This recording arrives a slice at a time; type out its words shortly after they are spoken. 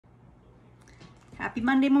Happy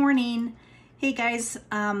Monday morning. Hey guys,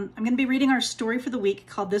 I'm going to be reading our story for the week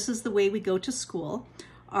called This is the Way We Go to School.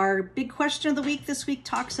 Our big question of the week this week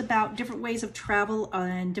talks about different ways of travel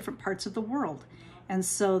in different parts of the world. And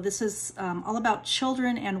so this is all about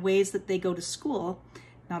children and ways that they go to school.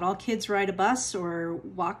 Not all kids ride a bus or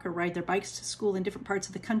walk or ride their bikes to school in different parts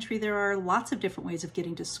of the country. There are lots of different ways of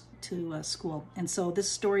getting to school. And so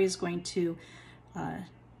this story is going to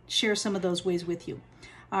share some of those ways with you.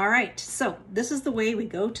 All right, so This is the Way We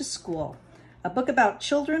Go to School, a book about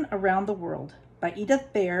children around the world by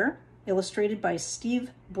Edith Bear, illustrated by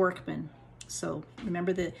Steve Borkman. So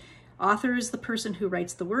remember, the author is the person who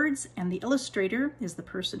writes the words and the illustrator is the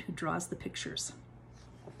person who draws the pictures.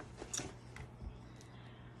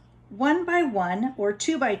 1 by 1 or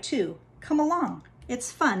 2 by 2, come along. It's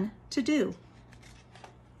fun to do.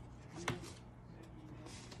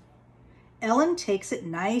 Ellen takes it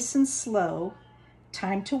nice and slow.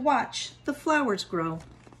 Time to watch the flowers grow.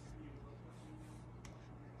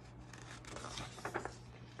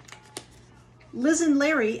 Liz and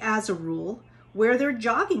Larry, as a rule, wear their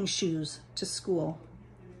jogging shoes to school.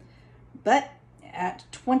 But at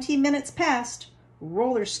 20 minutes past,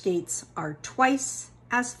 roller skates are twice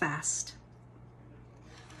as fast.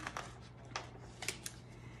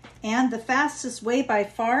 And the fastest way by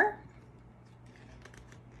far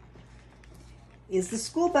is the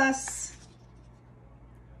school bus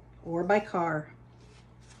or by car.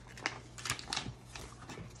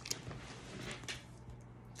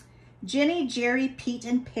 Jenny, Jerry, Pete,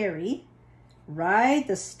 and Perry ride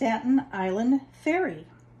the Staten Island Ferry.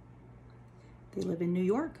 They live in New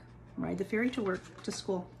York, ride the ferry to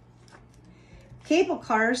school. Cable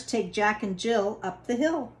cars take Jack and Jill up the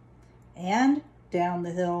hill and down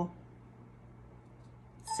the hill.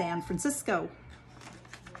 San Francisco.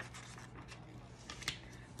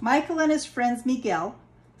 Michael and his friends Miguel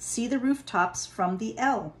see the rooftops from the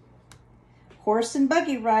L. Horse and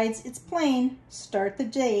buggy rides, it's plain, start the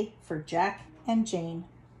day for Jack and Jane.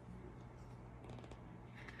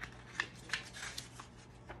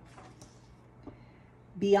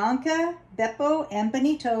 Bianca, Beppo, and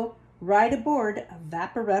Benito ride aboard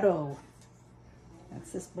Vaporetto.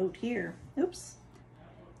 That's this boat here. Oops.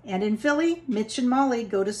 And in Philly, Mitch and Molly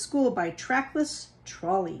go to school by trackless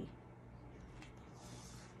trolley.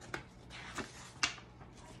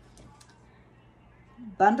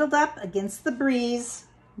 Bundled up against the breeze,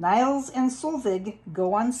 Niles and Solvig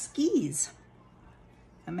go on skis.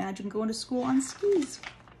 Imagine going to school on skis.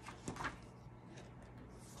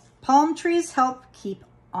 Palm trees help keep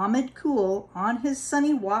Ahmed cool on his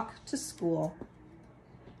sunny walk to school.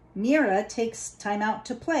 Mira takes time out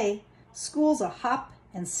to play. School's a hop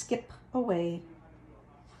and skip away.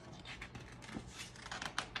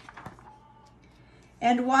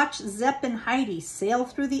 And watch Zepp and Heidi sail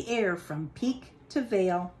through the air from peak to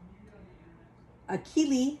Vale.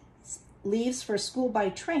 Achille leaves for school by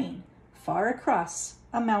train, far across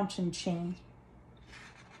a mountain chain.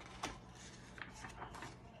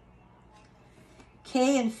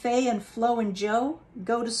 Kay and Faye and Flo and Joe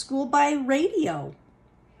go to school by radio.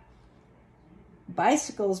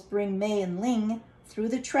 Bicycles bring May and Ling through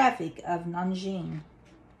the traffic of Nanjing.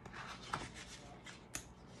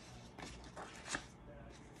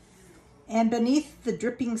 And beneath the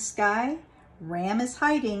dripping sky, Ram is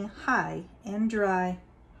hiding high and dry.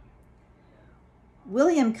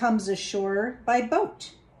 William comes ashore by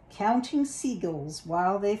boat, counting seagulls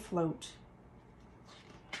while they float.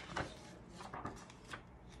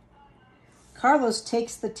 Carlos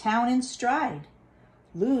takes the town in stride.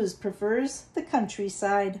 Luz prefers the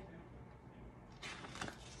countryside.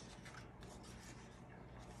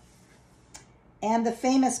 And the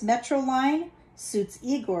famous Metro line suits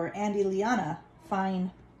Igor and Ileana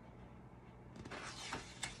fine.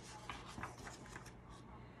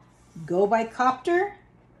 Go by copter,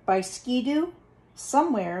 by skidoo,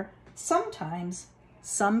 somewhere, sometimes,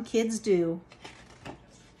 some kids do.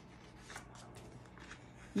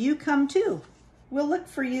 You come too. We'll look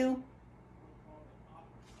for you.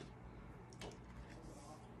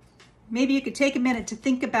 Maybe you could take a minute to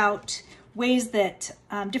think about ways that,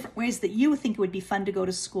 different ways that you think it would be fun to go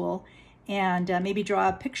to school, and maybe draw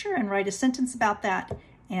a picture and write a sentence about that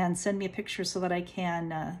and send me a picture so that I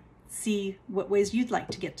can see what ways you'd like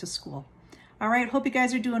to get to school. All right, hope you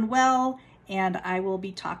guys are doing well, and I will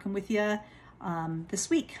be talking with you this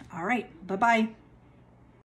week. All right, bye-bye.